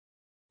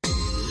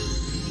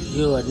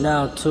You are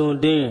now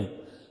tuned in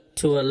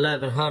to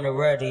 1100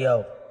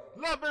 Radio.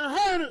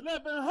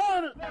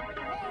 1100.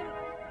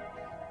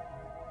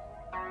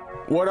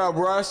 What up,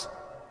 Russ?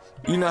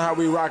 You know how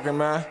we rockin',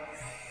 man.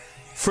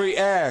 Free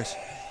Ash.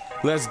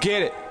 Let's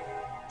get it.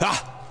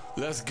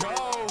 Let's go.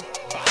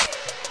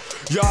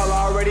 Y'all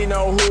already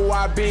know who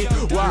I be.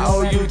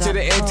 Y-O-U to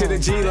the N to the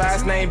G,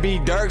 last name be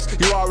Dirks.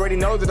 You already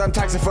know that I'm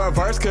taxing for a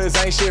verse, cause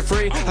ain't shit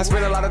free. I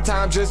spend a lot of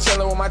time just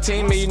chillin' with my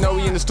team, and you know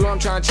we in the store, I'm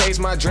trying to chase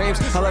my dreams.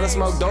 I let her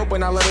smoke dope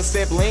and I let her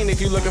sip lean. If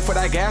you looking for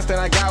that gas, then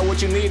I got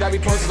what you need. I be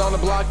posted on the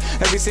block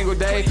every single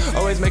day,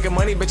 always making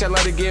money, bitch, I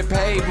let it get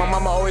paid. My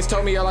mama always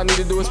told me all I need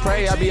to do is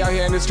pray. I be out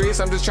here in the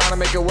streets, I'm just trying to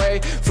make a way.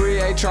 Free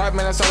A tribe,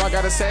 man, that's all I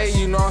gotta say.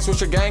 You know I'm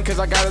switch your gang, cause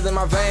I got it in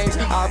my veins.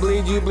 I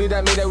bleed, you bleed,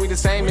 that mean that we the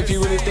same. If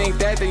you really think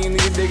that, then you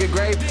need to dig a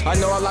grave. I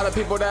know a lot of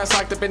people that's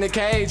locked up in the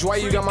cage. Why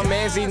you got my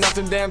mans eating off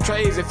them damn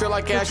trays? It feel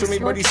like cash with me,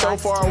 but he's so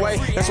far away.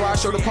 That's why I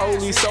show the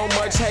police so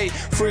much hate.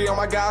 Free all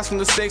my guys from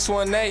the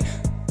 618.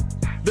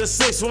 The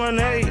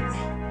 618.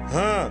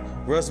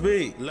 Russ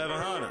B.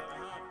 1100.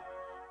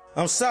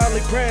 I'm solidly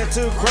praying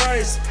to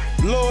Christ.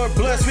 Lord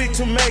bless me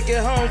to make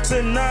it home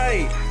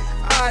tonight.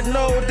 I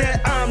know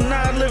that I'm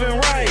not living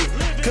right.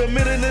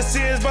 Committing the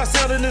sins by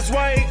selling this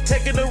white.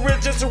 Taking the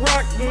rich just to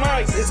rock the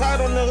mic. It's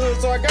hot on the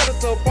hood, so I got it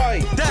to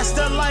fight. That's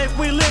the life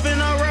we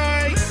living,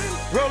 alright.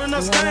 Rolling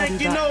up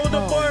stank, you know the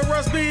boy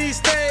Russ B.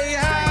 Stay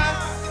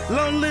high.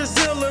 Lonely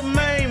Zilla,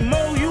 man,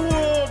 Mo, you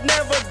will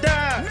never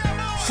die.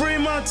 Free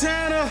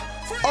Montana,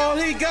 all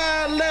he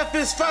got left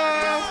is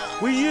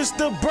 5. We used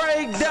to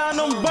break down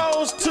them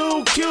balls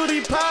to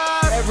cutie pie.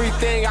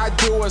 Everything I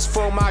do is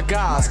for my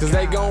guys, cause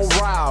they gon'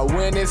 ride.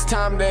 When it's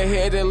time to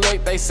hit it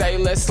lick, they say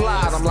let's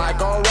slide. I'm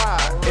like,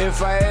 alright.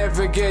 If I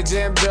ever get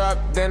jammed up,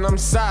 then I'm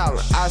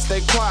silent. I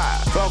stay quiet.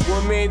 Fuck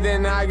with me,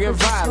 then I get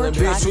violent.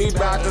 Bitch, we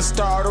bout to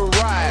start a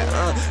riot.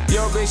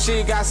 Yo, bitch,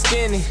 she got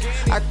skinny.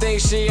 I think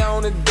she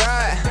on a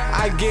diet.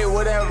 I get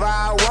whatever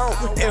I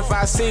want. If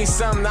I see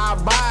something, I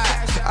buy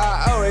it.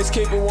 I always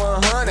keep it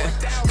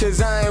 100,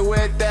 cause I ain't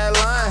with that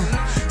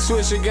line.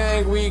 Switch the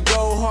gang, we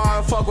go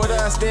hard. Fuck with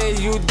us, then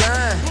you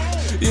done.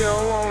 You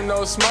don't want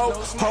no smoke.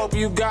 Hope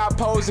you got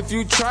pose if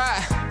you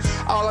try.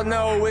 All I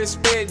know is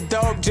spit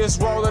dope.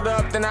 Just roll it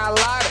up, then I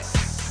light it.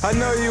 I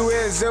know you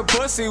is a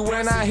pussy.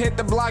 When I hit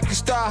the block, you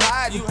start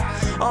hiding.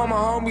 All my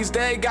homies,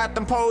 they got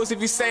them pose.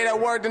 If you say that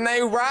word, then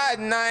they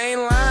riding. I ain't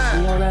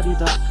lying.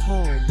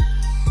 Already.com.